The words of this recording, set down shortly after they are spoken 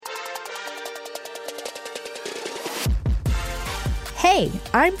Hey,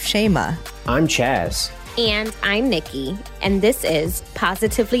 I'm Shayma. I'm Chaz. And I'm Nikki, and this is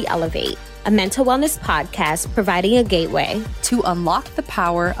Positively Elevate, a mental wellness podcast providing a gateway to unlock the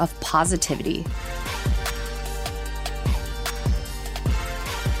power of positivity.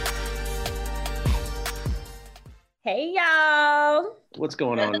 Hey, y'all. What's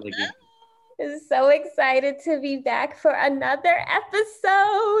going on, Nikki? So excited to be back for another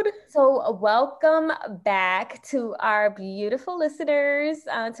episode. So welcome back to our beautiful listeners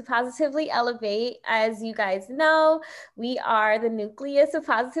to Positively Elevate. As you guys know, we are the nucleus of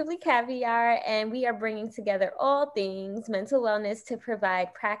Positively Caviar, and we are bringing together all things mental wellness to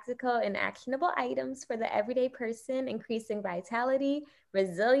provide practical and actionable items for the everyday person, increasing vitality,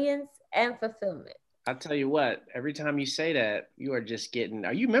 resilience, and fulfillment. I'll tell you what, every time you say that, you are just getting,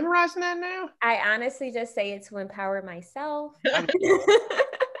 are you memorizing that now? I honestly just say it to empower myself.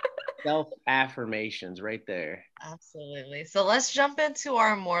 Self-affirmations right there. Absolutely. So let's jump into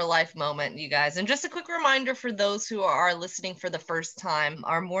our More Life moment, you guys. And just a quick reminder for those who are listening for the first time,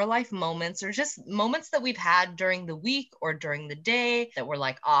 our More Life moments are just moments that we've had during the week or during the day that were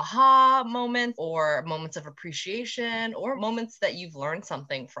like aha moments or moments of appreciation or moments that you've learned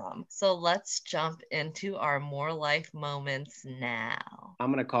something from. So let's jump into our More Life moments now.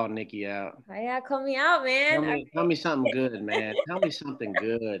 I'm going to call Nikki out. Oh, yeah, call me out, man. Tell me something good, man. Tell me something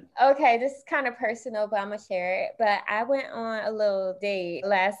good. Okay, this is kind of personal, but I'm going to share it. But I went on a little date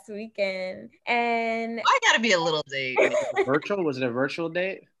last weekend, and I got to be a little date. Virtual? Was it a virtual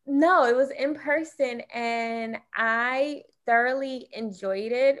date? No, it was in person, and I thoroughly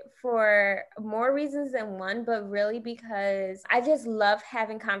enjoyed it for more reasons than one, but really because I just love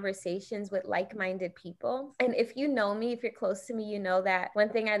having conversations with like-minded people. And if you know me, if you're close to me, you know that one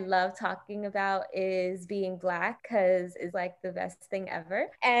thing I love talking about is being Black, because it's like the best thing ever.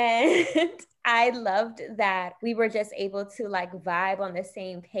 And I loved that we were just able to like vibe on the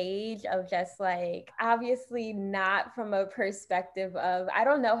same page of just like, obviously not from a perspective of, I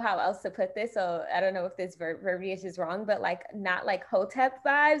don't know how else to put this, so I don't know if this verbiage is wrong, but like not like Hotep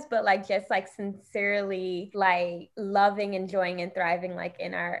vibes, but like just like sincerely like loving, enjoying, and thriving like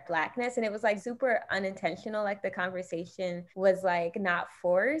in our Blackness. And it was like super unintentional. Like the conversation was like not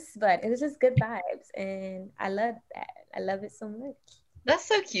forced, but it was just good vibes. And I love that. I love it so much. That's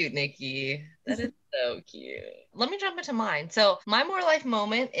so cute, Nikki. That is so cute. Let me jump into mine. So my More Life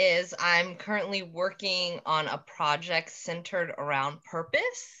moment is I'm currently working on a project centered around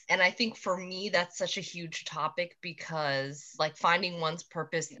purpose. And I think for me, that's such a huge topic because like finding one's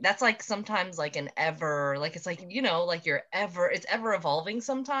purpose, that's like sometimes like an ever, like it's like, you know, like it's ever evolving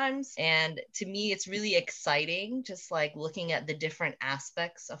sometimes. And to me, it's really exciting just like looking at the different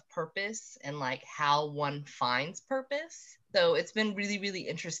aspects of purpose and like how one finds purpose. So it's been really, really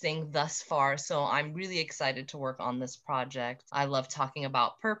interesting thus far. So I'm really excited to work on this project. I love talking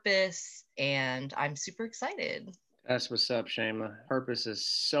about purpose and I'm super excited. That's what's up, Shayma. Purpose is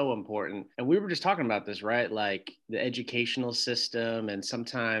so important. And we were just talking about this, right? Like the educational system, and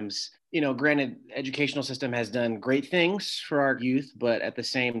sometimes, you know, granted, educational system has done great things for our youth, but at the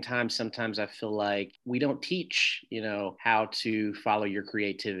same time, sometimes I feel like we don't teach, you know, how to follow your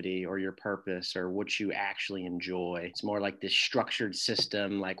creativity or your purpose or what you actually enjoy. It's more like this structured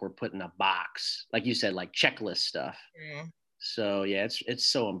system, like we're put in a box, like you said, like checklist stuff. Yeah. So yeah, it's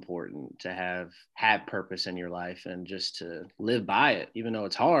so important to have purpose in your life and just to live by it, even though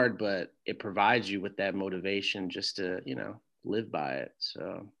it's hard, but it provides you with that motivation just to, you know, live by it.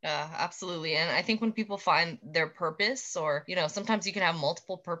 So yeah, absolutely. And I think when people find their purpose, or you know, sometimes you can have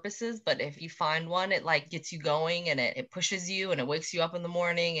multiple purposes, but if you find one, it like gets you going and it pushes you and it wakes you up in the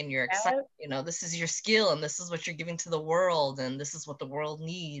morning and you're excited. You know, this is your skill and this is what you're giving to the world and this is what the world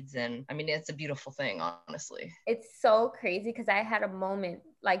needs. And I mean, it's a beautiful thing, honestly. It's so crazy because I had a moment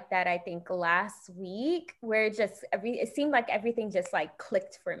like that, I think last week, where it seemed like everything just like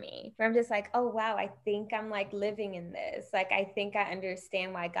clicked for me, where I'm just like, oh wow, I think I'm like living in this. Like, I think I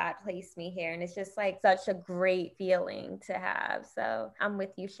understand why God placed me here. And it's just like such a great feeling to have. So I'm with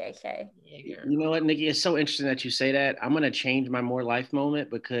you, Shay Shay. You know what, Nikki, it's so interesting that you say that. I'm going to change my More Life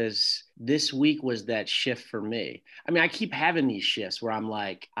moment because this week was that shift for me. I mean, I keep having these shifts where I'm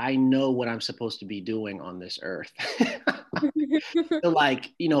like, I know what I'm supposed to be doing on this earth. So like,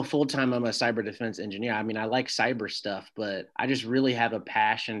 you know, full time, I'm a cyber defense engineer. I mean, I like cyber stuff, but I just really have a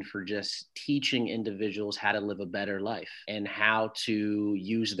passion for just teaching individuals how to live a better life and how to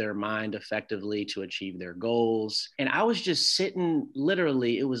use their mind effectively to achieve their goals. And I was just sitting,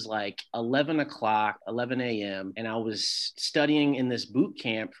 literally, it was like 11 a.m. and I was studying in this boot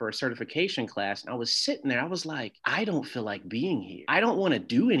camp for a certification certification class, and I was sitting there. I was like, I don't feel like being here. I don't want to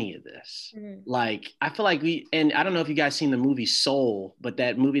do any of this. Like, I feel like and I don't know if you guys seen the movie Soul, but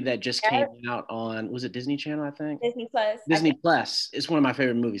that movie that just came out on, was it Disney Channel, I think? Disney Plus. Disney Plus. It's one of my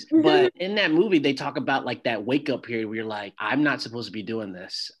favorite movies. But in that movie, they talk about like that wake up period where you're like, I'm not supposed to be doing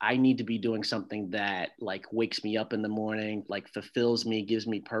this. I need to be doing something that like wakes me up in the morning, like fulfills me, gives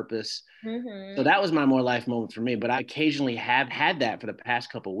me purpose. So that was my more life moment for me. But I occasionally have had that for the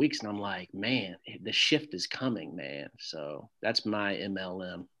past couple of weeks. And I'm like, man, the shift is coming, man. So that's my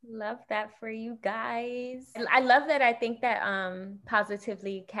MLM. Love that for you guys. I love that. I think that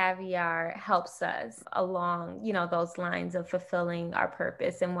Positively Caviar helps us along, you know, those lines of fulfilling our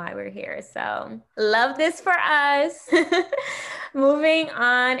purpose and why we're here. So love this for us. Moving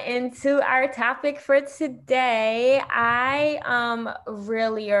on into our topic for today,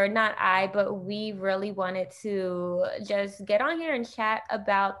 we really wanted to just get on here and chat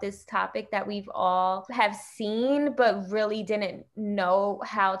about this topic that we've all have seen, but really didn't know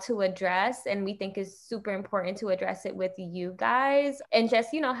how to address. And we think is super important to address it with you guys, and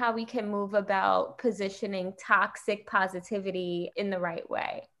just, you know, how we can move about positioning toxic positivity in the right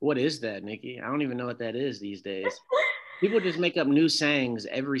way. What is that, Nikki? I don't even know what that is these days. People just make up new sayings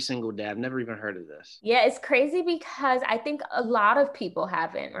every single day. I've never even heard of this. Yeah, it's crazy because I think a lot of people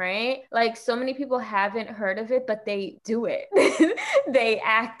haven't, right? Like so many people haven't heard of it, but they do it. They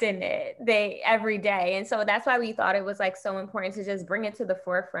act in it every day. And so that's why we thought it was like so important to just bring it to the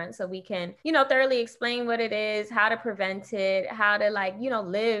forefront so we can, you know, thoroughly explain what it is, how to prevent it, how to like, you know,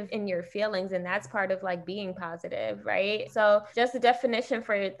 live in your feelings. And that's part of like being positive, right? So just the definition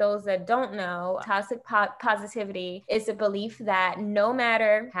for those that don't know, toxic positivity is a belief that no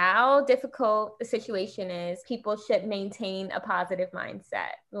matter how difficult the situation is, people should maintain a positive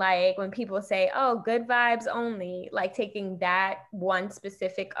mindset. Like when people say, oh, good vibes only, like taking that one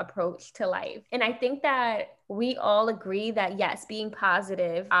specific approach to life. And I think that we all agree that yes, being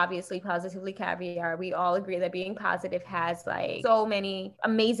positive, obviously Positively Caviar, we all agree that being positive has like so many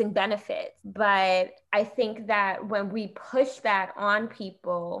amazing benefits. But I think that when we push that on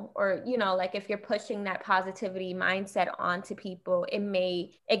people, or, you know, like if you're pushing that positivity mindset onto people, it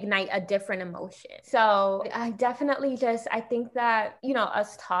may ignite a different emotion. So I think that, you know,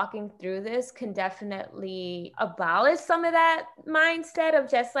 us talking through this can definitely abolish some of that mindset of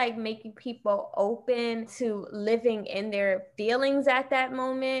just like making people open to living in their feelings at that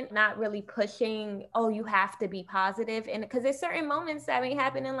moment, not really pushing, oh, you have to be positive. And because there's certain moments that may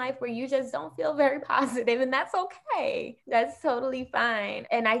happen in life where you just don't feel very positive, and that's okay. That's totally fine.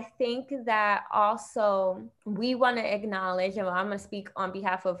 And I think that also we want to acknowledge, and I'm going to speak on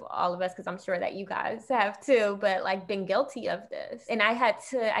behalf of all of us because I'm sure that you guys have too, but like been guilty of this. And I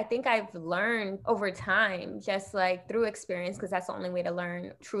think I've learned over time, just like through experience, because that's the only way to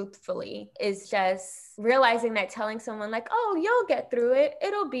learn truthfully, is just realizing that telling someone like, oh, you'll get through it,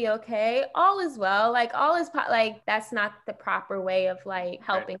 it'll be okay, all is well, like all is like that's not the proper way of like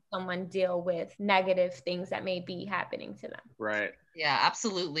helping someone deal with negative things that may be happening to them. Right. Yeah,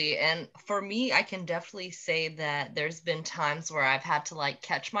 absolutely. And for me, I can definitely say that there's been times where I've had to like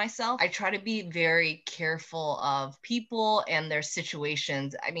catch myself. I try to be very careful of people and their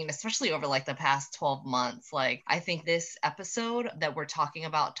situations. I mean, especially over like the past 12 months, like I think this episode that we're talking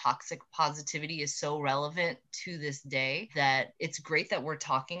about toxic positivity is so relevant to this day that it's great that we're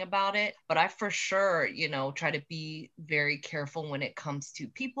talking about it. But I for sure, you know, try to be very careful when it comes to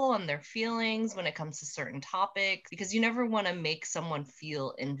people and their feelings, when it comes to certain topics, because you never want to make someone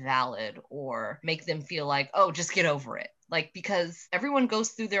feel invalid or make them feel like, oh, just get over it. Like, because everyone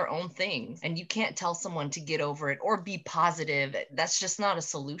goes through their own things and you can't tell someone to get over it or be positive. That's just not a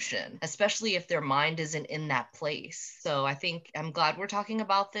solution, especially if their mind isn't in that place. So I think I'm glad we're talking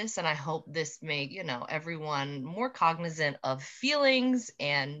about this, and I hope this made, you know, everyone more cognizant of feelings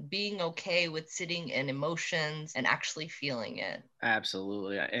and being okay with sitting in emotions and actually feeling it.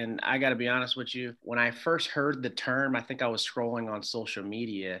 Absolutely. And I got to be honest with you, when I first heard the term, I think I was scrolling on social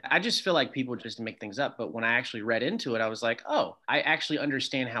media. I just feel like people just make things up. But when I actually read into it, I was like, oh, I actually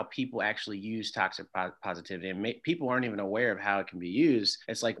understand how people actually use toxic positivity. And people aren't even aware of how it can be used.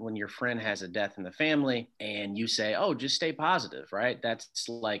 It's like when your friend has a death in the family and you say, oh, just stay positive, right?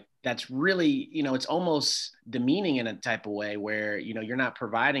 That's really, you know, it's almost demeaning in a type of way where, you know, you're not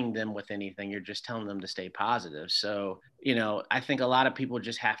providing them with anything. You're just telling them to stay positive. So, you know, I think a lot of people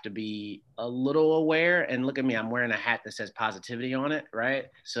just have to be a little aware. And look at me, I'm wearing a hat that says positivity on it, right?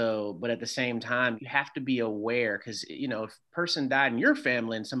 So, but at the same time, you have to be aware because, you know, if a person died in your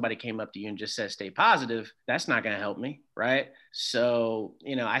family and somebody came up to you and just said, stay positive, that's not going to help me, right? So,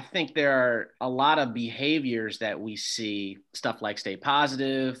 you know, I think there are a lot of behaviors that we see, stuff like stay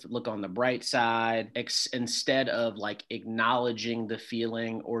positive, look on the bright side, instead of like acknowledging the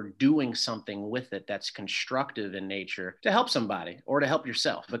feeling or doing something with it that's constructive in nature to help somebody or to help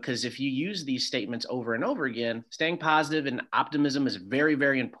yourself. Because if you use these statements over and over again, staying positive and optimism is very,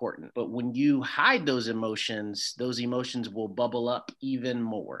 very important. But when you hide those emotions will bubble up even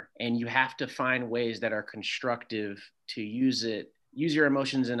more. And you have to find ways that are constructive to use your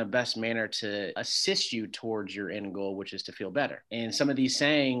emotions in a best manner to assist you towards your end goal, which is to feel better. And some of these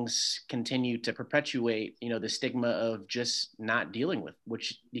sayings continue to perpetuate, the stigma of just not dealing with,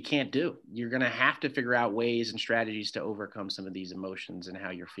 which you can't do. You're going to have to figure out ways and strategies to overcome some of these emotions and how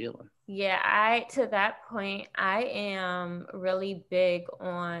you're feeling. Yeah, to that point, I am really big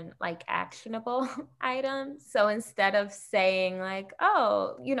on like actionable items. So instead of saying like,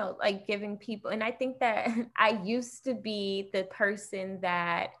 oh, like giving people, and I think that I used to be the person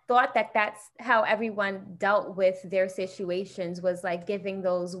that thought that that's how everyone dealt with their situations, was like giving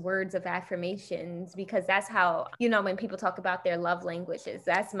those words of affirmations, because that's how, when people talk about their love languages,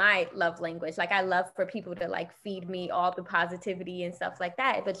 that's my love language. Like I love for people to like feed me all the positivity and stuff like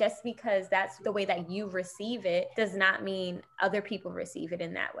that. But just because that's the way that you receive it does not mean other people receive it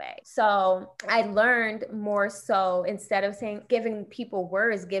in that way. So I learned more so, instead of giving people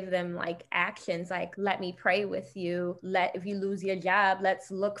words, give them like actions, like let me pray with you. If you lose your job,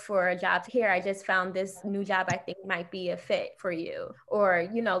 let's look for a job here. I just found this new job I think might be a fit for you. Or,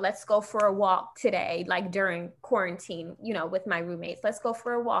 let's go for a walk today, like during quarantine, with my roommates. Let's go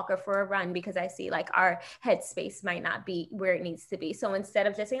for a walk or for a run, because I see like our headspace might not be where it needs to be. So instead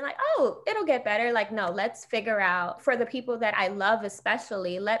of just saying like, oh, it'll get better, like, no, let's figure out, for the people that I love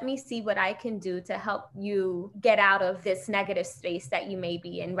especially, let me see what I can do to help you get out of this negative space that you may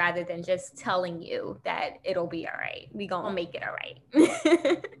be in, rather than just telling you that it'll be all right. We gonna make it all right.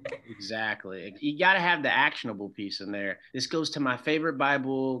 Exactly. You got to have the actionable piece in there. This goes to my favorite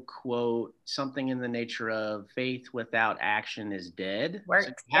Bible quote, something in the nature of faith without action is dead. Works.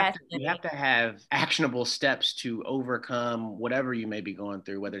 So you have to have actionable steps to overcome whatever you may be going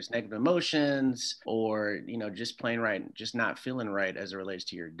through, whether it's negative emotions or, just plain right, just not feeling right as it relates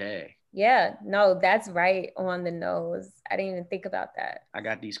to your day. Yeah, no, that's right on the nose. I didn't even think about that. I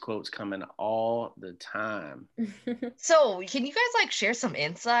got these quotes coming all the time. So can you guys like share some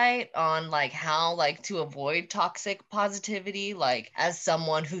insight on like how like to avoid toxic positivity, like as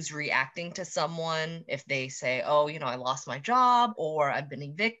someone who's reacting to someone, if they say, oh, I lost my job, or I've been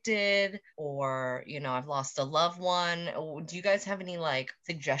evicted, or, I've lost a loved one. Do you guys have any like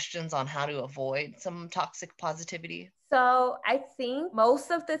suggestions on how to avoid some toxic positivity? So I think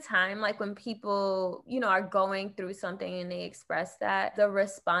most of the time, like when people, are going through something and they express that, the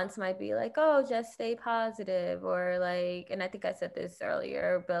response might be like, oh, just stay positive, or like, and I think I said this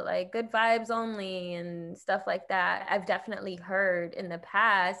earlier, but like good vibes only and stuff like that. I've definitely heard in the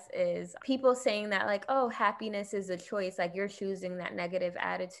past is people saying that like, oh, happiness is a choice, like you're choosing that negative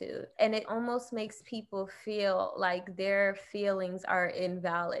attitude. And it almost makes people feel like their feelings are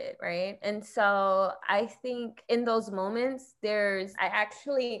invalid, right? And so I think in those moments, I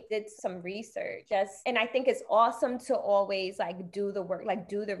actually did some research and I think it's awesome to always like do the work, like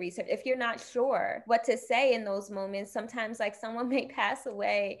do the research. If you're not sure what to say in those moments, sometimes like someone may pass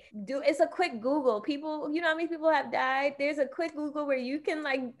away, it's a quick Google. People, how many people have died? There's a quick Google where you can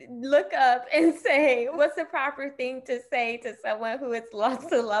like look up and say, what's the proper thing to say to someone who has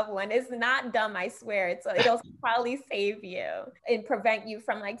lost a loved one? It's not dumb, I swear. It'll probably save you and prevent you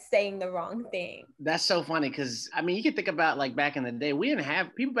from like saying the wrong thing. That's so funny because you can think about like back in the day,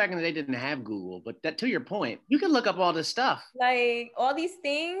 people back in the day didn't have Google, but that, to your point, you can look up all this stuff. Like all these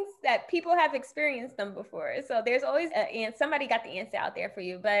things that people have experienced them before. So there's always somebody got the answer out there for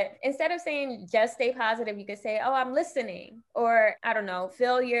you. But instead of saying just stay positive, you could say, oh, I'm listening. Or I don't know,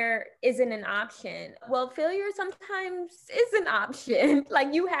 failure isn't an option. Well, failure sometimes is an option.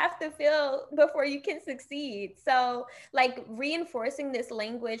 Like you have to fail before you can succeed. So like reinforcing this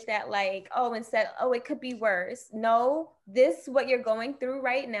language that like, it could be worse. No, what you're going through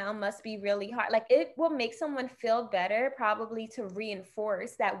right now must be really hard. Like it will make someone feel better, probably to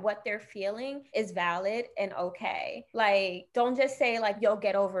reinforce that what they're feeling is valid and okay. Like, don't just say like, you'll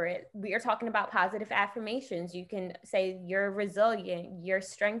get over it. We are talking about positive affirmations. You can say you're resilient, your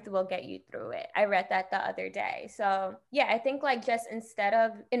strength will get you through it. I read that the other day. So yeah, I think like just instead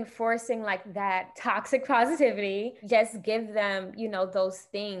of enforcing like that toxic positivity, just give them, those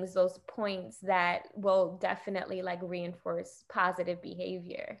things, those points that will definitely like reinforce reinforce positive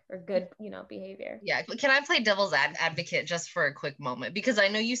behavior or good, behavior. Yeah. Can I play devil's advocate just for a quick moment? Because I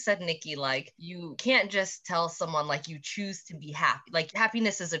know you said, Nikki, like you can't just tell someone like you choose to be happy. Like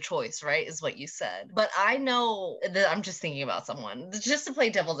happiness is a choice, right? Is what you said. But I know that I'm just thinking about someone just to play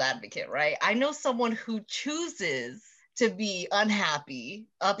devil's advocate, right? I know someone who chooses to be unhappy,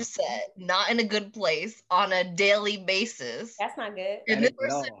 upset, not in a good place on a daily basis. That's not good. And this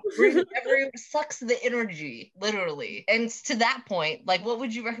person sucks the energy, literally. And to that point, like, what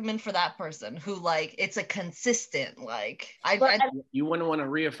would you recommend for that person who, like, it's a consistent, like, you wouldn't want to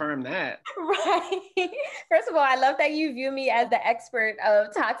reaffirm that. Right. First of all, I love that you view me as the expert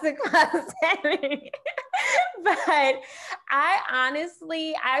of toxic positivity. But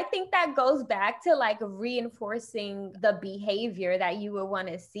I think that goes back to like reinforcing the behavior that you would want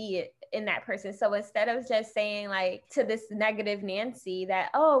to see it in that person. So instead of just saying like to this negative Nancy that,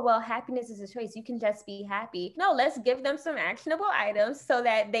 oh, well, happiness is a choice, you can just be happy. No, let's give them some actionable items so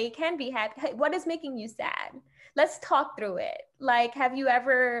that they can be happy. Hey, what is making you sad? Let's talk through it. Like, have you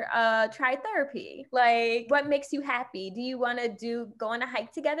ever tried therapy? Like, what makes you happy? Do you want to go on a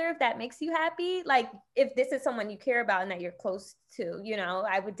hike together if that makes you happy? Like, if this is someone you care about and that you're close to,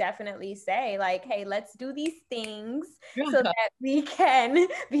 I would definitely say like, hey, let's do these things so that we can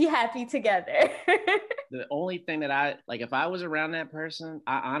be happy together. The only thing that I like, if I was around that person,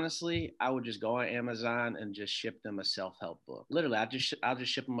 I would just go on Amazon and just ship them a self-help book. Literally, I'll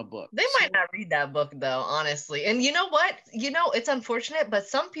just ship them a book. They might not read that book though, honestly. And you know what? It's unfortunate, but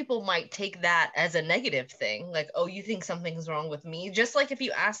some people might take that as a negative thing. Like, oh, you think something's wrong with me? Just like if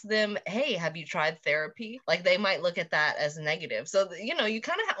you ask them, hey, have you tried therapy? Like they might look at that as negative. So, you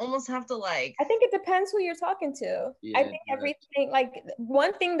kind of almost have to like. I think it depends who you're talking to. Yeah, I think everything, like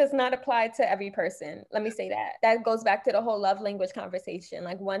one thing does not apply to every person. Let me say that. That goes back to the whole love language conversation.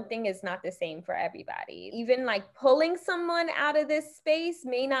 Like one thing is not the same for everybody. Even like pulling someone out of this space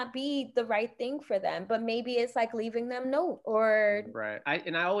may not be the right thing for them, but maybe it's like leaving them note or. Right.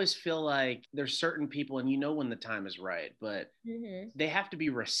 I always feel like there's certain people, and when the time is right, but they have to be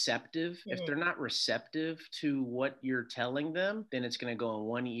receptive. If they're not receptive to what you're telling them, then it's going to go in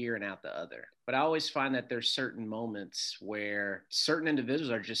one ear and out the other. But I always find that there's certain moments where certain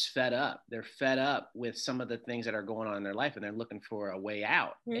individuals are just fed up. They're fed up with some of the things that are going on in their life, and they're looking for a way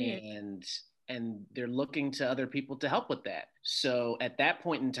out. And they're looking to other people to help with that. So at that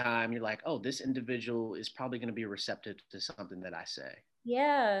point in time, you're like, oh, this individual is probably going to be receptive to something that I say.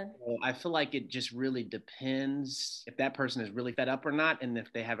 Yeah. So I feel like it just really depends if that person is really fed up or not, and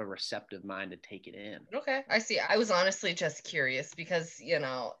if they have a receptive mind to take it in. Okay, I see. I was honestly just curious because,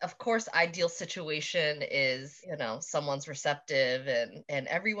 of course, ideal situation is, someone's receptive and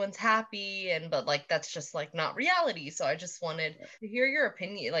everyone's happy, but like that's just like not reality. So I just wanted to hear your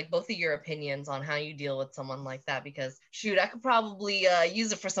opinion, like both of your opinions on how you deal with someone like that, because shoot, I could probably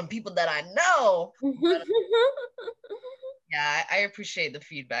use it for some people that I know. Yeah, I appreciate the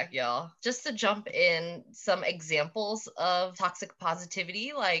feedback, y'all. Just to jump in some examples of toxic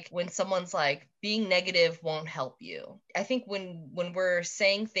positivity, like when someone's like, being negative won't help you. I think when we're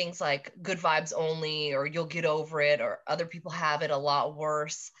saying things like good vibes only, or you'll get over it, or other people have it a lot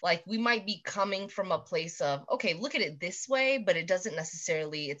worse, like we might be coming from a place of, okay, look at it this way, but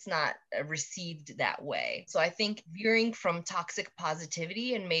it's not received that way. So I think veering from toxic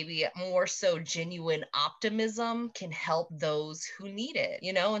positivity and maybe more so genuine optimism can help those who need it,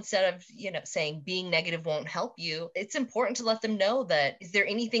 instead of, saying being negative won't help you. It's important to let them know that, is there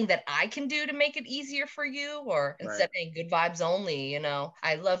anything that I can do to make it easier for you? Or instead of saying good vibes only,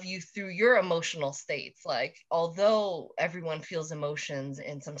 I love you through your emotional states. Like, although everyone feels emotions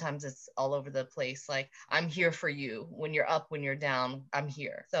and sometimes it's all over the place, like I'm here for you when you're up, when you're down, I'm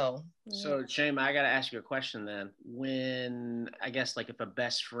here. So Shayma, I got to ask you a question then. When, I guess, like if a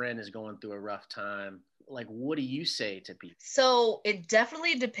best friend is going through a rough time, like what do you say to people? So it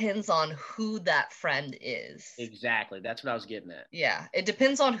definitely depends on who that friend is. Exactly. That's what I was getting at. Yeah. It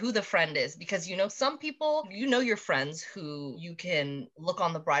depends on who the friend is, because, some people, your friends who you can look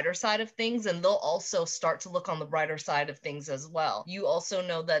on the brighter side of things, and they'll also start to look on the brighter side of things as well. You also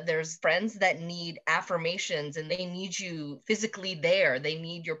know that there's friends that need affirmations and they need you physically there. They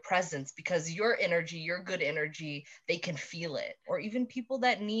need your presence because your energy, your good energy, they can feel it. Or even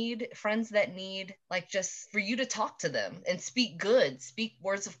friends that need like just for you to talk to them and speak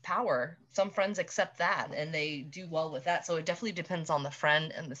words of power. Some friends accept that and they do well with that. So it definitely depends on the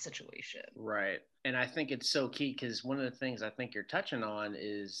friend and the situation. Right. And I think it's so key because one of the things I think you're touching on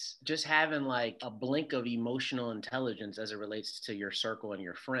is just having like a blink of emotional intelligence as it relates to your circle and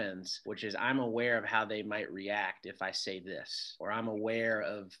your friends, which is I'm aware of how they might react if I say this, or I'm aware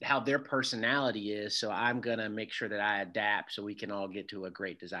of how their personality is. So I'm going to make sure that I adapt so we can all get to a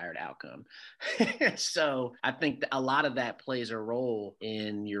great desired outcome. So I think a lot of that plays a role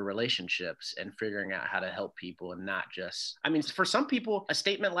in your relationships and figuring out how to help people and not just, I mean, for some people, a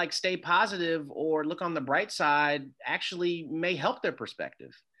statement like stay positive or look on the bright side actually may help their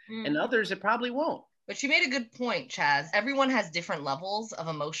perspective. And others, it probably won't. But you made a good point, Chaz. Everyone has different levels of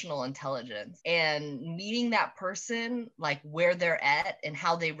emotional intelligence, and meeting that person, like where they're at and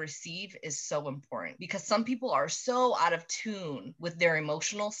how they receive, is so important, because some people are so out of tune with their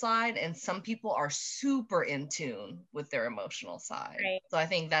emotional side and some people are super in tune with their emotional side. Right. So I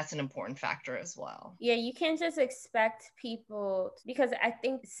think that's an important factor as well. Yeah, you can't just expect people, because I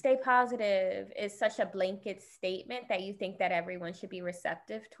think stay positive is such a blanket statement that you think that everyone should be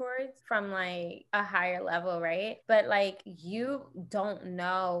receptive towards from like a higher level, right? But like you don't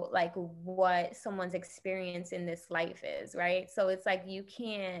know like what someone's experience in this life is, right? So it's like you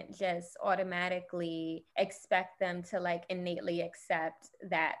can't just automatically expect them to like innately accept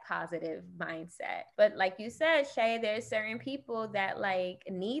that positive mindset. But like you said, Shay, there's certain people that like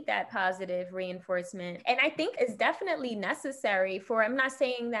need that positive reinforcement. And I think it's definitely necessary for, I'm not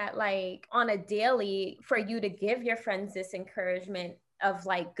saying that like on a daily for you to give your friends this encouragement of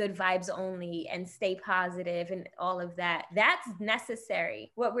like good vibes only and stay positive and all of that. That's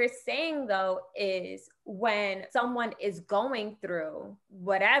necessary. What we're saying though is when someone is going through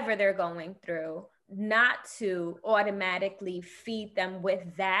whatever they're going through, not to automatically feed them with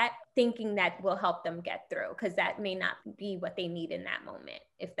that, thinking that will help them get through, because that may not be what they need in that moment,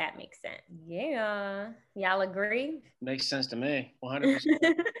 if that makes sense. Yeah. Y'all agree? Makes sense to me. 100%.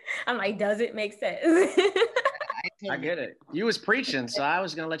 I'm like, does it make sense? I get it. You was preaching, so I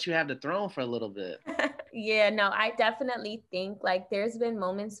was going to let you have the throne for a little bit. Yeah, no, I definitely think like there's been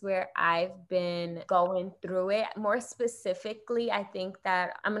moments where I've been going through it. More specifically, I think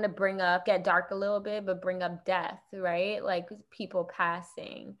that I'm going to get dark a little bit, but bring up death, right? Like people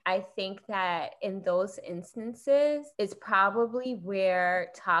passing. I think that in those instances is probably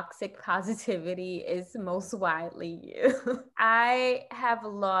where toxic positivity is most widely used. I have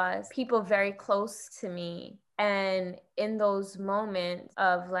lost people very close to me. And in those moments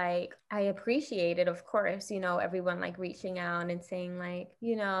of like, I appreciate it, of course, you know, everyone like reaching out and saying like,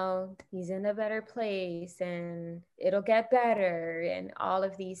 you know, he's in a better place and it'll get better and all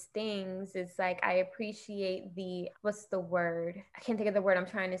of these things. It's like, I appreciate what's the word? I can't think of the word I'm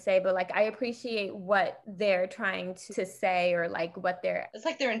trying to say, but like, I appreciate what they're trying to say, or like what it's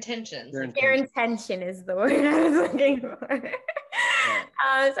like their intentions. Their intention is the word I was looking for.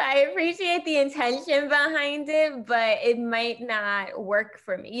 So I appreciate the intention behind it, but it might not work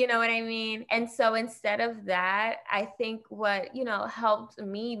for me. You know what I mean? And so instead of that, I think what, you know, helped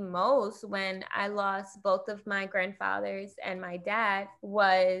me most when I lost both of my grandfathers and my dad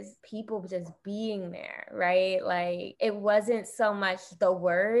was people just being there, right? Like it wasn't so much the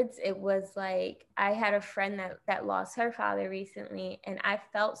words. It was like, I had a friend that lost her father recently, and I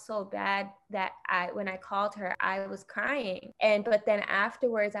felt so bad that when I called her, I was crying. But then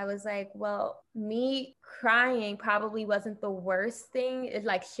afterwards I was like, well, me crying probably wasn't the worst thing. It's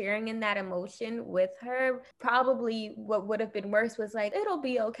like sharing in that emotion with her. Probably what would have been worse was like, it'll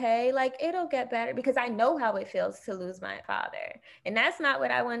be okay. Like it'll get better, because I know how it feels to lose my father. And that's not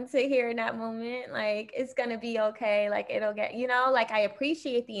what I wanted to hear in that moment. Like, it's going to be okay. Like it'll get, you know, like I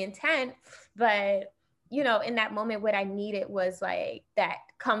appreciate the intent, but you know, in that moment, what I needed was like that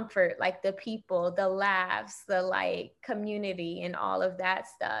comfort, like the people, the laughs, the like community and all of that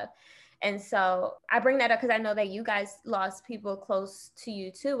stuff. And so I bring that up because I know that you guys lost people close to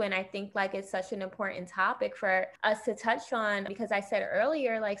you too. And I think like it's such an important topic for us to touch on, because I said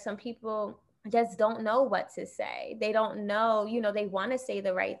earlier, like some people just don't know what to say. They don't know, you know, they want to say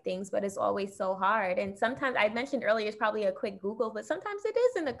the right things, but it's always so hard. And sometimes, I mentioned earlier, it's probably a quick Google, but sometimes it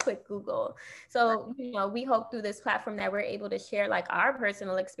isn't a quick Google. So, you know, we hope through this platform that we're able to share like our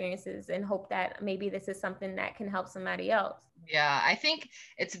personal experiences and hope that maybe this is something that can help somebody else. Yeah, I think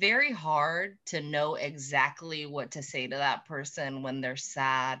it's very hard to know exactly what to say to that person when they're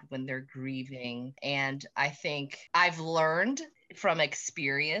sad, when they're grieving. And I think I've learned from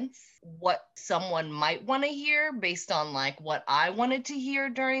experience what someone might want to hear based on like what I wanted to hear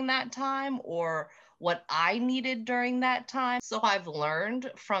during that time or what I needed during that time. So I've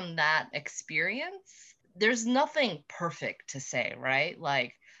learned from that experience. There's nothing perfect to say, right?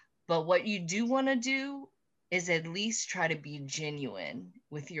 Like, but what you do want to do is at least try to be genuine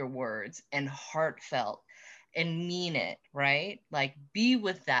with your words and heartfelt and mean it, right? Like, be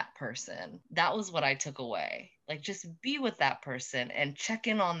with that person. That was what I took away. Like, just be with that person and check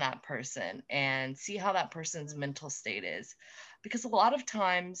in on that person and see how that person's mental state is. Because a lot of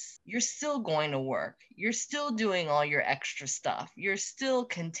times you're still going to work. You're still doing all your extra stuff. You're still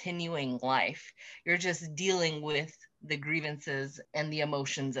continuing life. You're just dealing with the grievances and the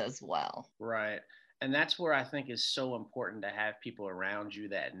emotions as well. Right. And that's where I think is so important to have people around you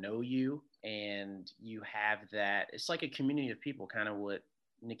that know you, and you have that. It's like a community of people, kind of what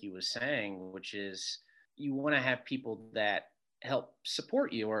Nikki was saying, which is you want to have people that help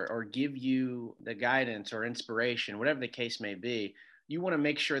support you or give you the guidance or inspiration, whatever the case may be. You want to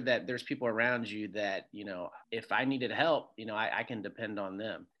make sure that there's people around you that, if I needed help, I can depend on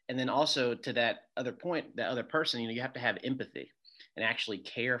them. And then also to that other point, that other person, you have to have empathy and actually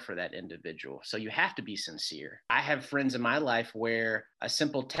care for that individual. So you have to be sincere. I have friends in my life where a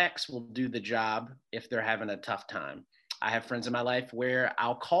simple text will do the job if they're having a tough time. I have friends in my life where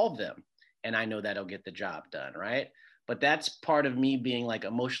I'll call them and I know that'll get the job done, right? But that's part of me being like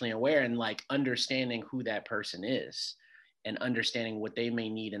emotionally aware and like understanding who that person is and understanding what they may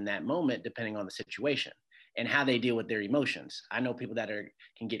need in that moment, depending on the situation and how they deal with their emotions. I know people that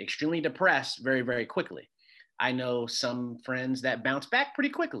can get extremely depressed very, very quickly. I know some friends that bounce back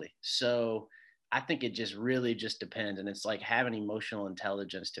pretty quickly. So I think it just really just depends. And it's like having emotional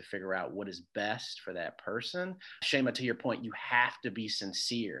intelligence to figure out what is best for that person. Shema, to your point, you have to be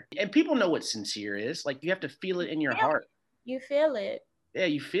sincere. And people know what sincere is. Like, you have to feel it in your heart. You feel it. Yeah,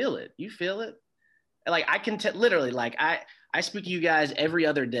 you feel it. You feel it. Like, I can literally, like, I speak to you guys every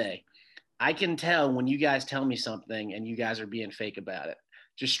other day. I can tell when you guys tell me something and you guys are being fake about it.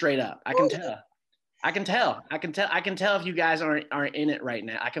 Just straight up. I can tell. I can tell if you guys aren't in it right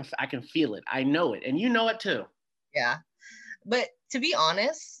now. I can feel it. I know it. And you know it too. Yeah. But to be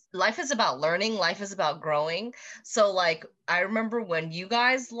honest, life is about learning. Life is about growing. So like, I remember when you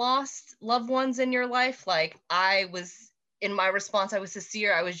guys lost loved ones in your life, like in my response, I was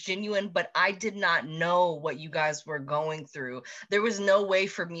sincere, I was genuine, but I did not know what you guys were going through. There was no way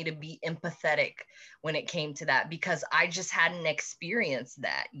for me to be empathetic when it came to that because I just hadn't experienced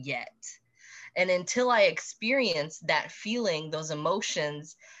that yet. And until I experienced that feeling, those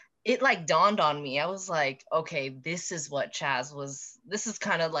emotions, it like dawned on me. I was like, okay, this is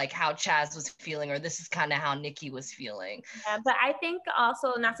kind of like how Chaz was feeling, or this is kind of how Nikki was feeling. Yeah, but I think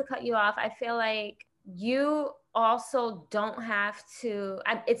also, not to cut you off, I feel like you also don't have to,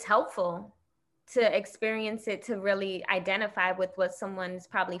 it's helpful to experience it to really identify with what someone's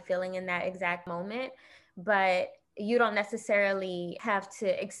probably feeling in that exact moment. But you don't necessarily have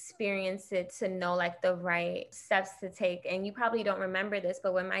to experience it to know like the right steps to take. And you probably don't remember this,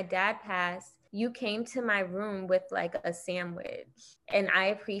 but when my dad passed, you came to my room with like a sandwich, and I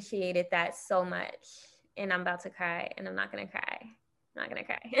appreciated that so much. And I'm about to cry, and I'm not gonna cry. I'm not gonna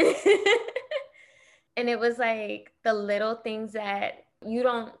cry. And it was like the little things that you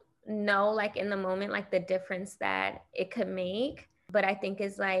don't know, like in the moment, like the difference that it could make. But I think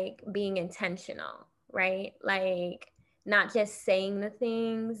is like being intentional, right? Like not just saying the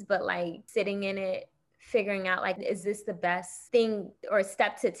things, but like sitting in it, figuring out like, is this the best thing or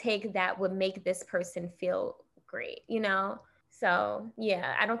step to take that would make this person feel great, So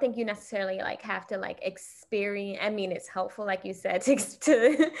yeah, I don't think you necessarily like have to like experience. I mean, it's helpful, like you said,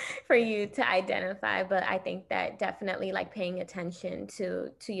 to for you to identify, but I think that definitely like paying attention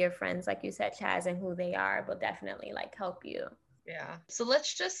to your friends, like you said, Chaz, and who they are, will definitely like help you. Yeah. So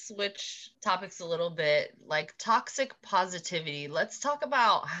let's just switch topics a little bit, like toxic positivity. Let's talk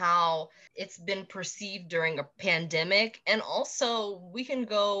about how it's been perceived during a pandemic. And also we can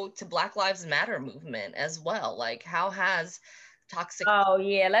go to Black Lives Matter movement as well. Like, how has toxic... Oh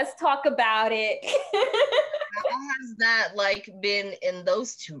yeah, let's talk about it. How has that like been in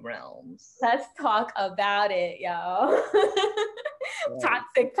those two realms? Let's talk about it, y'all.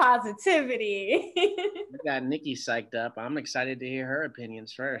 Toxic positivity. We got Nikki psyched up. I'm excited to hear her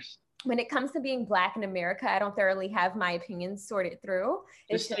opinions first. When it comes to being Black in America, I don't thoroughly have my opinions sorted through.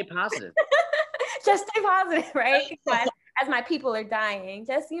 Just stay positive. Just stay positive, right? As my people are dying,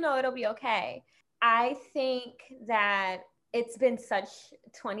 just, it'll be okay. I think that it's been such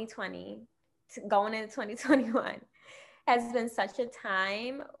 2020, going into 2021, has been such a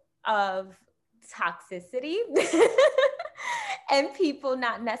time of toxicity and people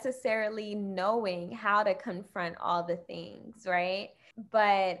not necessarily knowing how to confront all the things, right?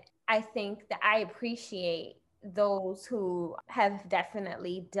 But I think that I appreciate those who have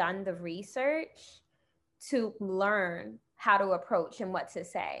definitely done the research to learn how to approach and what to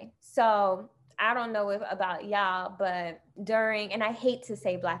say. So I don't know if about y'all, but during, and I hate to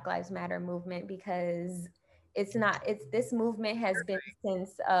say Black Lives Matter movement because it's not, it's, this movement has been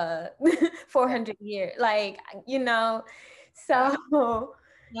since 400 years, like, you know, so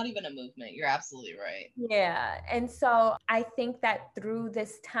not even a movement. You're absolutely right. yeah. And so I think that through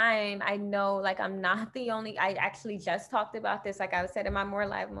this time, I know like I'm not the only, I actually just talked about this, like I said in my More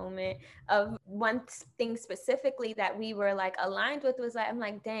Live moment, of one thing specifically that we were like aligned with was like, I'm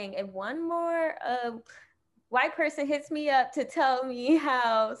like, dang, if one more white person hits me up to tell me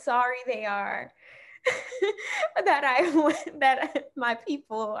how sorry they are that my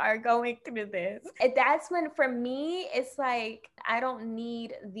people are going through this. And that's when, for me, it's like I don't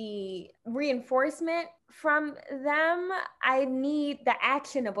need the reinforcement from them. I need the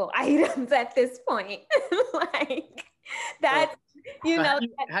actionable items at this point. Like that's, you know.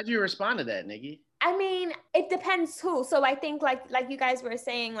 How'd you respond to that, Nikki? I mean, it depends who. So I think like you guys were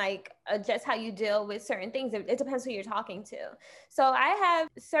saying, like just how you deal with certain things. It depends who you're talking to. So I have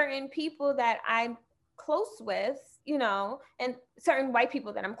certain people that I'm close with, you know, and certain white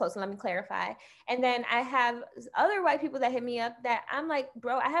people that I'm close, and let me clarify. And then I have other white people that hit me up that I'm like,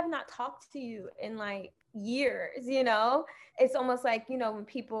 bro, I have not talked to you in like years, you know. It's almost like, you know, when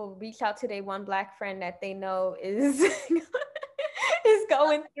people reach out to their one Black friend that they know is is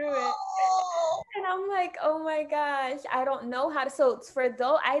going through it. And I'm like, oh my gosh, I don't know how to. So for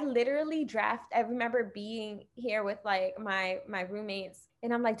though, I literally I remember being here with like my roommates,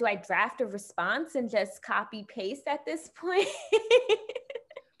 and I'm like, do I draft a response and just copy paste at this point?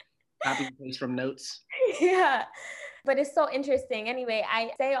 Copy paste from notes. Yeah. But it's so interesting. Anyway,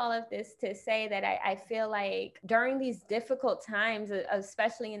 I say all of this to say that I feel like during these difficult times,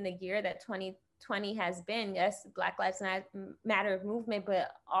 especially in the year that 2020 has been, yes, Black Lives Matter movement, but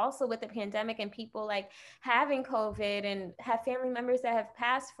also with the pandemic and people like having COVID and have family members that have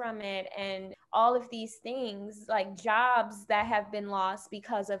passed from it, and all of these things, like jobs that have been lost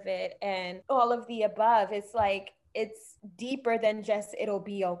because of it, and all of the above. It's like, it's deeper than just it'll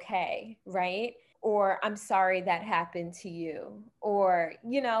be okay, right? Or I'm sorry that happened to you. Or,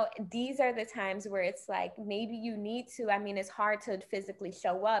 you know, these are the times where it's like, maybe you need to, I mean, it's hard to physically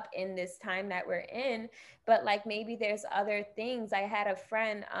show up in this time that we're in, but like maybe there's other things. I had a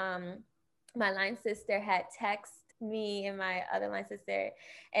friend, my line sister had texted me and my other line sister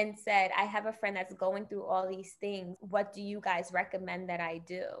and said, I have a friend that's going through all these things. What do you guys recommend that I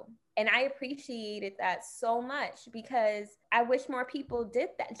do? And I appreciated that so much, because I wish more people did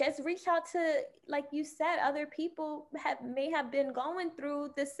that. Just reach out to, like you said, other people may have been going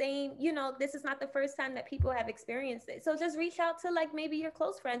through the same, you know, this is not the first time that people have experienced it. So just reach out to like maybe your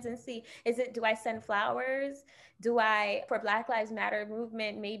close friends and see, do I send flowers? For Black Lives Matter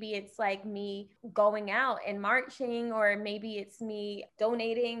movement, maybe it's like me going out and marching, or maybe it's me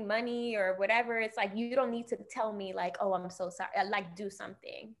donating money or whatever. It's like, you don't need to tell me like, oh, I'm so sorry, like do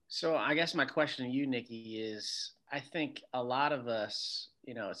something. So I guess my question to you, Nikki, is I think a lot of us,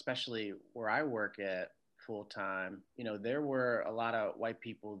 you know, especially where I work at full time, you know, there were a lot of white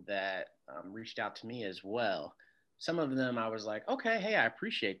people that reached out to me as well. Some of them I was like, okay, hey, I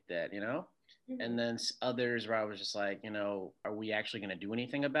appreciate that, you know. Mm-hmm. And then others where I was just like, you know, are we actually going to do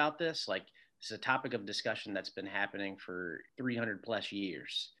anything about this? Like, it's a topic of discussion that's been happening for 300 plus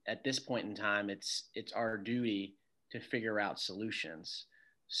years. At this point in time, it's our duty to figure out solutions.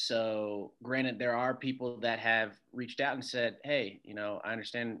 So granted, there are people that have reached out and said, hey, you know, I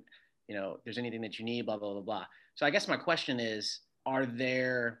understand, you know, if there's anything that you need, blah, blah, blah, blah. So I guess my question is,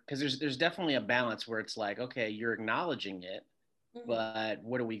 because there's definitely a balance where it's like, okay, you're acknowledging it, mm-hmm. but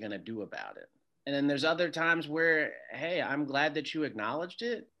what are we going to do about it? And then there's other times where, hey, I'm glad that you acknowledged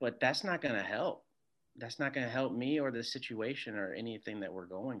it, but that's not going to help. That's not going to help me or the situation or anything that we're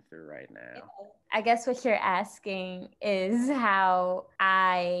going through right now. I guess what you're asking is how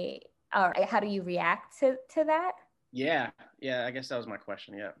do you react to that? Yeah, I guess that was my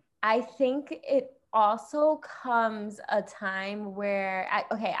question. Yeah. I think it also comes a time where,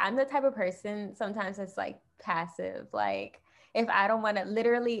 I'm the type of person sometimes that's like passive. Like if I don't want to,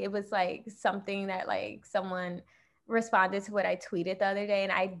 literally, it was like something that like someone responded to what I tweeted the other day,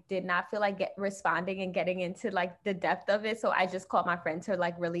 and I did not feel like responding and getting into like the depth of it. So I just called my friend to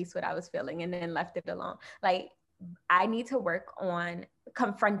like release what I was feeling and then left it alone. Like I need to work on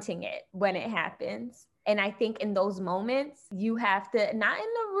confronting it when it happens. And I think in those moments, you have to, not in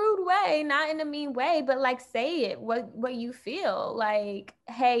a rude way, not in a mean way, but like say it, what you feel. Like,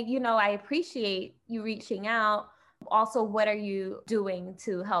 hey, you know, I appreciate you reaching out. Also, what are you doing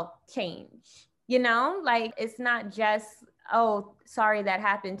to help change? You know, like it's not just, oh, sorry that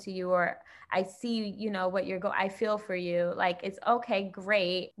happened to you, or I see, you know, what I feel for you. Like, it's okay,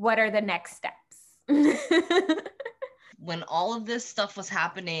 great. What are the next steps? When all of this stuff was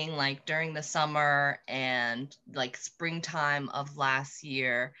happening, like during the summer and like springtime of last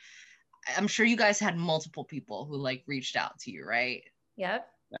year, I'm sure you guys had multiple people who like reached out to you, right? Yep.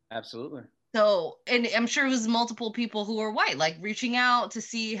 Absolutely. So, and I'm sure it was multiple people who were white, like reaching out to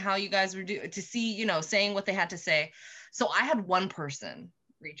see how you guys were doing, to see, you know, saying what they had to say. So I had one person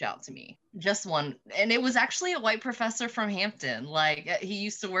reach out to me, just one. And it was actually a white professor from Hampton. Like he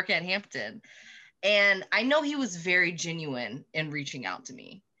used to work at Hampton. And I know he was very genuine in reaching out to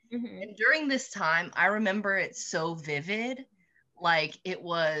me. Mm-hmm. And during this time, I remember it so vivid. Like it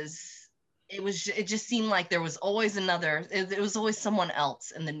just seemed like there was always it was always someone else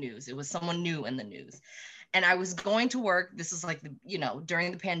in the news. It was someone new in the news. And I was going to work. This is like,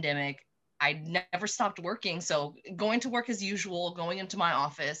 during the pandemic, I never stopped working. So going to work as usual, going into my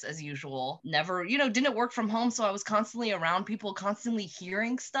office as usual, never, didn't work from home. So I was constantly around people, constantly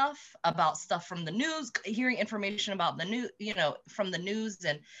hearing stuff about stuff from the news, hearing information about the news, from the news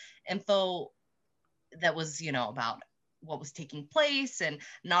and info that was, about what was taking place. And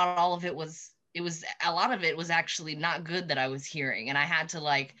not all of it was, a lot of it was actually not good that I was hearing. And I had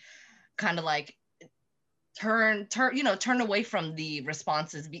to kind of turn away from the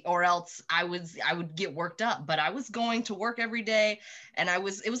responses, or else I would get worked up. But I was going to work every day, and it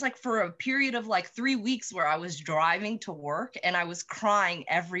was like for a period of 3 weeks where I was driving to work and I was crying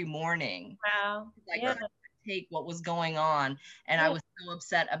every morning. Wow. Yeah. Take what was going on, and I was so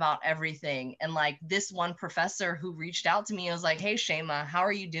upset about everything. And this one professor who reached out to me, I was like, hey Shema, how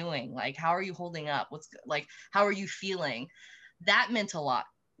are you doing? How are you holding up? How are you feeling? That meant a lot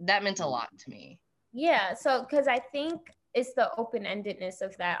to me. Yeah, so because I think it's the open-endedness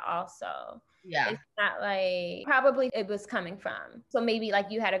of that also. Yeah, it's not probably it was coming from, so maybe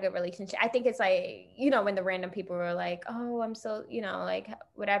you had a good relationship. I think it's when the random people were like, oh, I'm so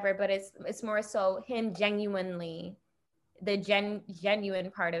whatever, but it's more so him genuinely, the genuine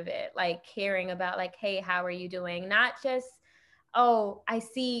part of it, caring about hey, how are you doing? Not just, oh, I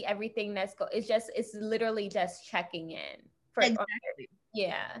see everything it's literally just checking in for exactly.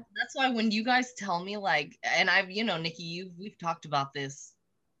 Yeah, that's why when you guys tell me and I've Nikki, we've talked about this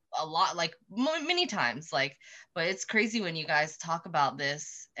a lot, many times, but it's crazy when you guys talk about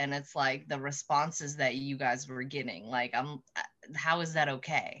this and it's the responses that you guys were getting, how is that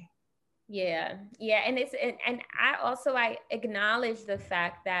okay? Yeah, and I acknowledge the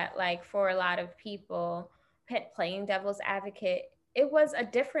fact that for a lot of people, playing devil's advocate, it was a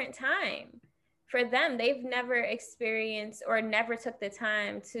different time for them. They've never experienced or never took the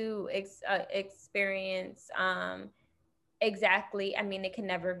time to experience exactly. I mean, they can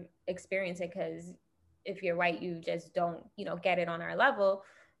never experience it because if you're white, you just don't, get it on our level,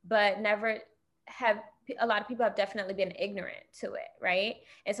 but never have. A lot of people have definitely been ignorant to it, right?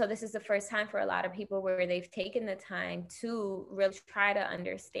 And so this is the first time for a lot of people where they've taken the time to really try to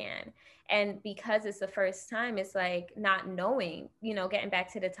understand. And because it's the first time, it's not knowing, getting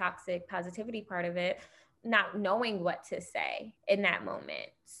back to the toxic positivity part of it, not knowing what to say in that moment.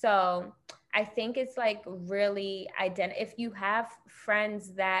 So I think it's really if you have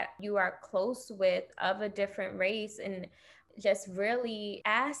friends that you are close with of a different race, and just really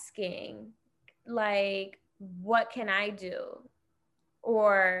asking, what can I do?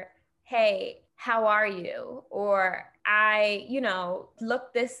 Or, hey, how are you? Or I,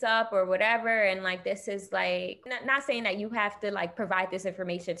 look this up or whatever. And this is not saying that you have to provide this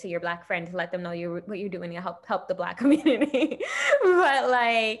information to your Black friend to let them know what you're doing to help the Black community.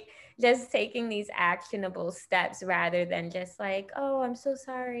 But just taking these actionable steps rather than just oh, I'm so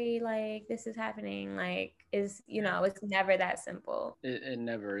sorry, this is happening, it's never that simple. It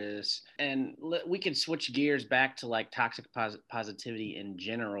never is. And we can switch gears back to toxic positivity in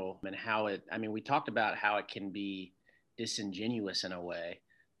general, and how we talked about how it can be disingenuous in a way,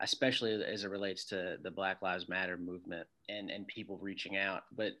 especially as it relates to the Black Lives Matter movement and people reaching out.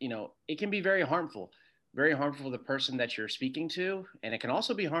 But it can be very harmful to the person that you're speaking to, and it can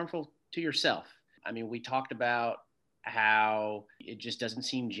also be harmful to yourself. We talked about how it just doesn't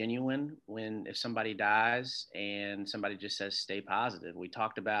seem genuine if somebody dies and somebody just says stay positive. We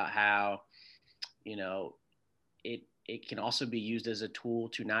talked about how it can also be used as a tool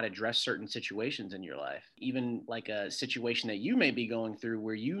to not address certain situations in your life, even a situation that you may be going through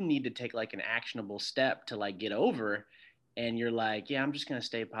where you need to take an actionable step to get over, and you're yeah, I'm just going to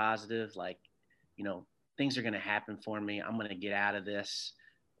stay positive, things are going to happen for me, I'm going to get out of this,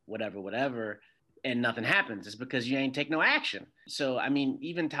 whatever, and nothing happens. It's because you ain't take no action. So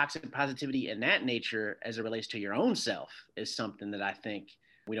even toxic positivity in that nature, as it relates to your own self, is something that I think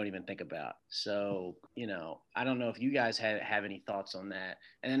we don't even think about. So, you know, I don't know if you guys have any thoughts on that.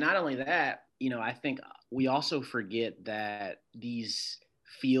 And then not only that, you know, I think we also forget that these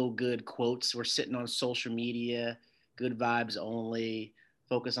feel good quotes, we're sitting on social media, good vibes only,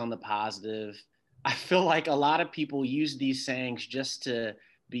 focus on the positive. I feel like a lot of people use these sayings just to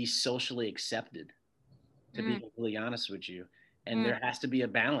be socially accepted, to be completely honest with you. And there has to be a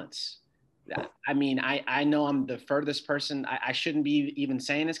balance. I mean, I know I'm the furthest person. I shouldn't be even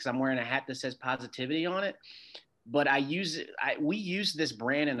saying this because I'm wearing a hat that says positivity on it. But we use this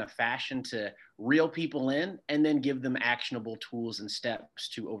brand in a fashion to reel people in and then give them actionable tools and steps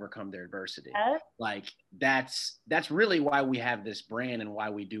to overcome their adversity. Like that's really why we have this brand and why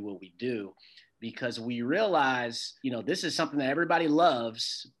we do what we do, because we realize, you know, this is something that everybody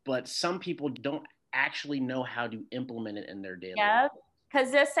loves, but some people don't actually know how to implement it in their daily life.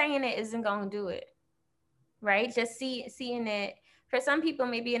 Because just saying it isn't going to do it, right? Just seeing it, for some people,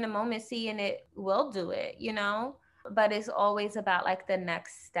 maybe in a moment, seeing it will do it, you know? But it's always about like the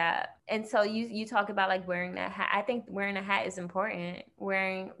next step. And so you talk about like wearing that hat. I think wearing a hat is important.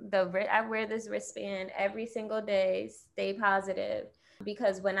 I wear this wristband every single day, stay positive.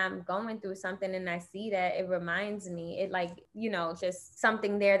 Because when I'm going through something and I see that, it reminds me, it like, you know, just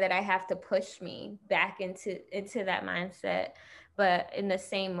something there that I have to push me back into that mindset. But in the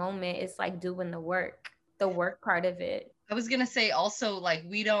same moment, it's like doing the work part of it. I was going to say also, like,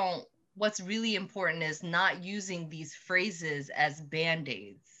 what's really important is not using these phrases as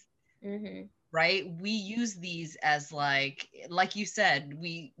band-aids, right? We use these as like you said,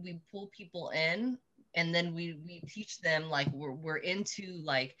 we pull people in, and then we teach them like we're into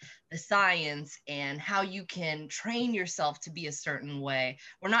like the science and how you can train yourself to be a certain way.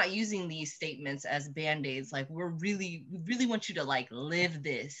 We're not using these statements as band-aids. Like we really want you to like live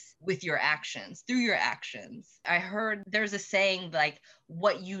this with your actions, through your actions. I heard there's a saying like,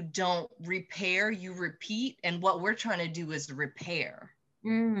 what you don't repair, you repeat. And what we're trying to do is repair.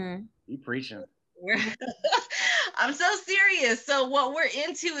 You preaching. I'm so serious. So what we're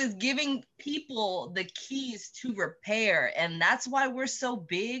into is giving people the keys to repair. And that's why we're so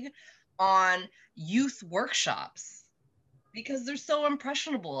big on youth workshops, because they're so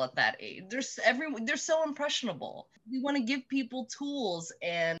impressionable at that age. They're so impressionable. We want to give people tools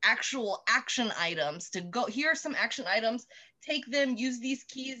and actual action items to go. Here are some action items. Take them, use these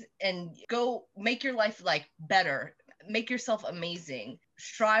keys, and go make your life like better. Make yourself amazing.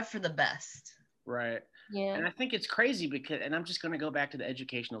 Strive for the best. Right. Yeah. And I think it's crazy because, and I'm just going to go back to the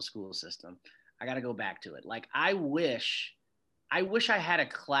educational school system. I got to go back to it. Like, I wish I had a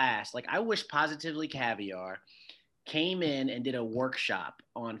class. Like, I wish Positively Caviar came in and did a workshop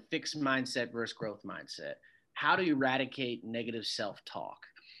on fixed mindset versus growth mindset, how to eradicate negative self-talk.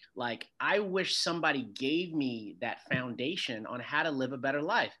 Like, I wish somebody gave me that foundation on how to live a better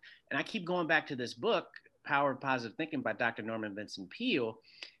life. And I keep going back to this book, Power of Positive Thinking by Dr. Norman Vincent Peale.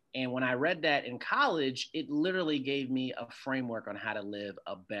 And when I read that in college, it literally gave me a framework on how to live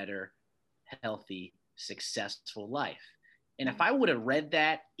a better, healthy, successful life. And if I would have read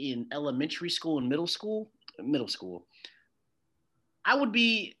that in elementary school and middle school, I would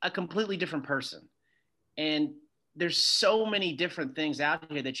be a completely different person. And there's so many different things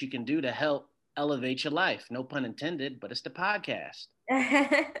out here that you can do to help elevate your life. No pun intended, but it's the podcast.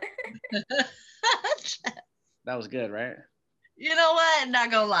 That was good, right? You know what? Not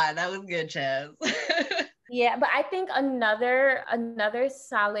gonna lie, that was good, Chaz. Yeah, but I think another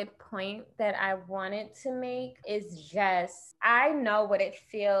solid point that I wanted to make is just, I know what it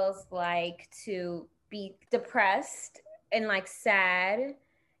feels like to be depressed and like sad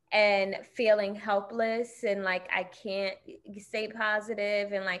and feeling helpless and like I can't stay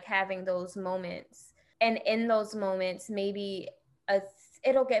positive and like having those moments. And in those moments, maybe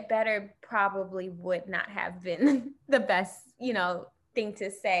it'll get better probably would not have been the best, you know, thing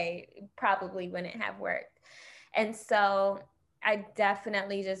to say, probably wouldn't have worked. And so I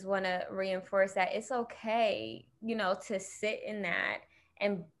definitely just want to reinforce that it's okay, you know, to sit in that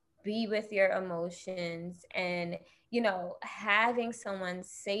and be with your emotions. And, you know, having someone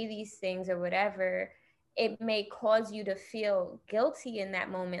say these things or whatever, it may cause you to feel guilty in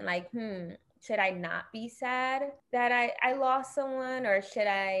that moment. Like, should I not be sad that I lost someone? Or should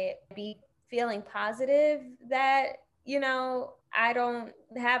I be feeling positive that, you know, I don't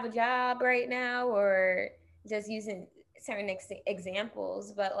have a job right now? Or just using certain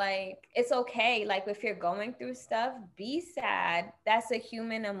examples, but like, it's okay. Like, if you're going through stuff, be sad. That's a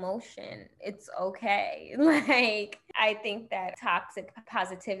human emotion. It's okay. Like, I think that toxic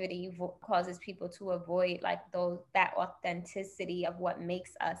positivity causes people to avoid like that authenticity of what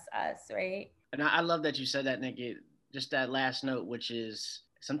makes us us, right? And I love that you said that, Nikki. Just that last note, which is,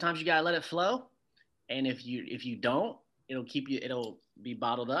 sometimes you gotta let it flow. And if you don't, it'll be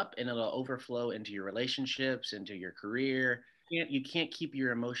bottled up and it'll overflow into your relationships, into your career. You can't keep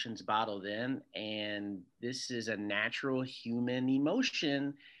your emotions bottled in. And this is a natural human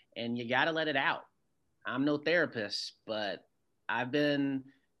emotion and you gotta let it out. I'm no therapist, but I've been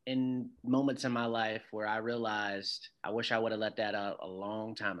in moments in my life where I realized I wish I would have let that out a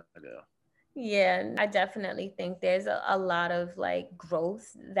long time ago. Yeah, I definitely think there's a lot of like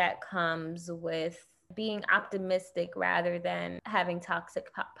growth that comes with being optimistic rather than having toxic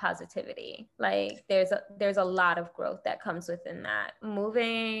positivity. Like there's a lot of growth that comes within that.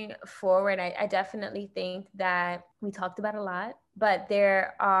 Moving forward, I definitely think that we talked about a lot, but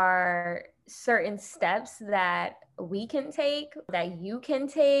there are certain steps that we can take, that you can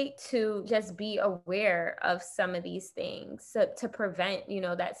take to just be aware of some of these things, so to prevent,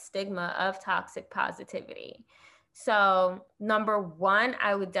 that stigma of toxic positivity. So number one,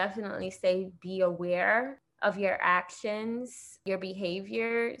 I would definitely say be aware of your actions, your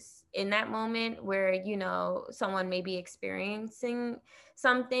behaviors in that moment where, someone may be experiencing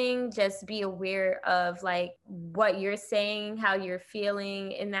something. Just be aware of like what you're saying, how you're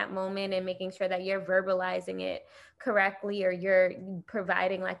feeling in that moment, and making sure that you're verbalizing it correctly, or you're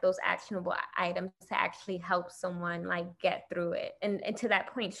providing like those actionable items to actually help someone like get through it. And to that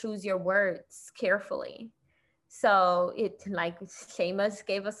point, choose your words carefully. So it, like Seamus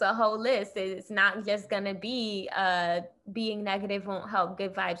gave us a whole list. It's not just gonna be being negative won't help,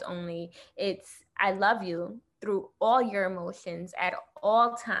 good vibes only. It's I love you through all your emotions at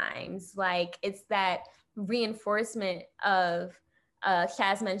all times. Like it's that reinforcement of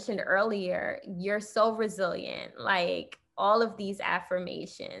Shaz mentioned earlier, you're so resilient. Like all of these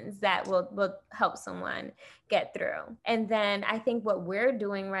affirmations that will help someone get through. And then I think what we're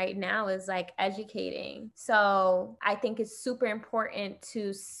doing right now is like educating. So I think it's super important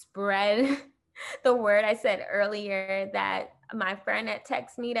to spread the word. I said earlier that my friend had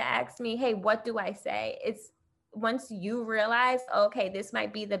texted me to ask me, hey, what do I say? It's once you realize, okay, this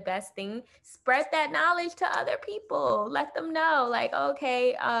might be the best thing, spread that knowledge to other people. Let them know, like,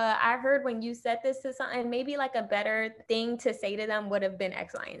 okay, I heard when you said this to someone, and maybe like a better thing to say to them would have been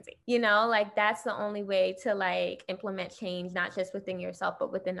X, Y, and Z. Like that's the only way to like implement change, not just within yourself,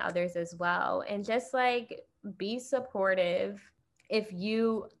 but within others as well. And just like be supportive. If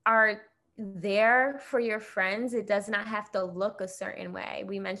you are there for your friends, it does not have to look a certain way.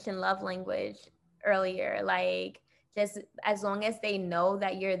 We mentioned love language earlier, like just as long as they know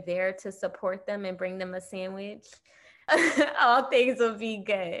that you're there to support them and bring them a sandwich, all things will be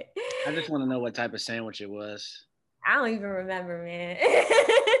good. I just want to know what type of sandwich it was. I don't even remember, man.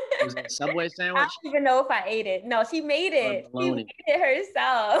 Was it a Subway sandwich? I don't even know if I ate it. No, she made it. She made it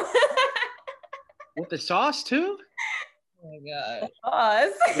herself. With the sauce too? Oh my God.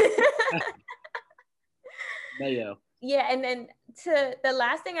 Sauce. Mayo. Yeah, and then to the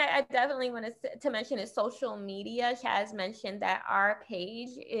last thing I definitely want to mention is social media. Shaz mentioned that our page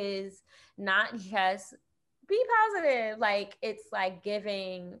is not just be positive, like it's like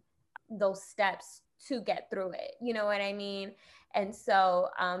giving those steps to get through it. You know what I mean? And so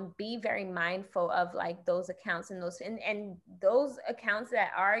be very mindful of like those accounts and those accounts that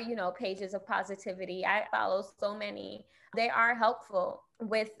are, pages of positivity. I follow so many. They are helpful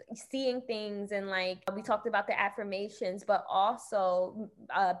with seeing things, and like we talked about the affirmations, but also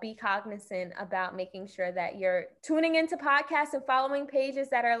be cognizant about making sure that you're tuning into podcasts and following pages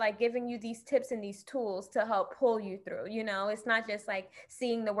that are like giving you these tips and these tools to help pull you through. It's not just like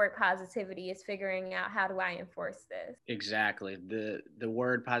seeing the word positivity, it's figuring out how do I enforce this. Exactly. The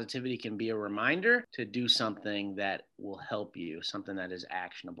word positivity can be a reminder to do something that will help you, something that is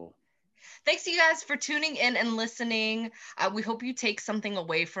actionable. Thanks to you guys for tuning in and listening. We hope you take something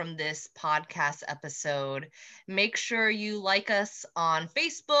away from this podcast episode. Make sure you like us on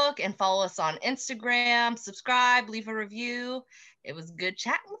Facebook and follow us on Instagram. Subscribe, leave a review. It was good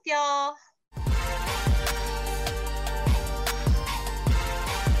chatting with y'all.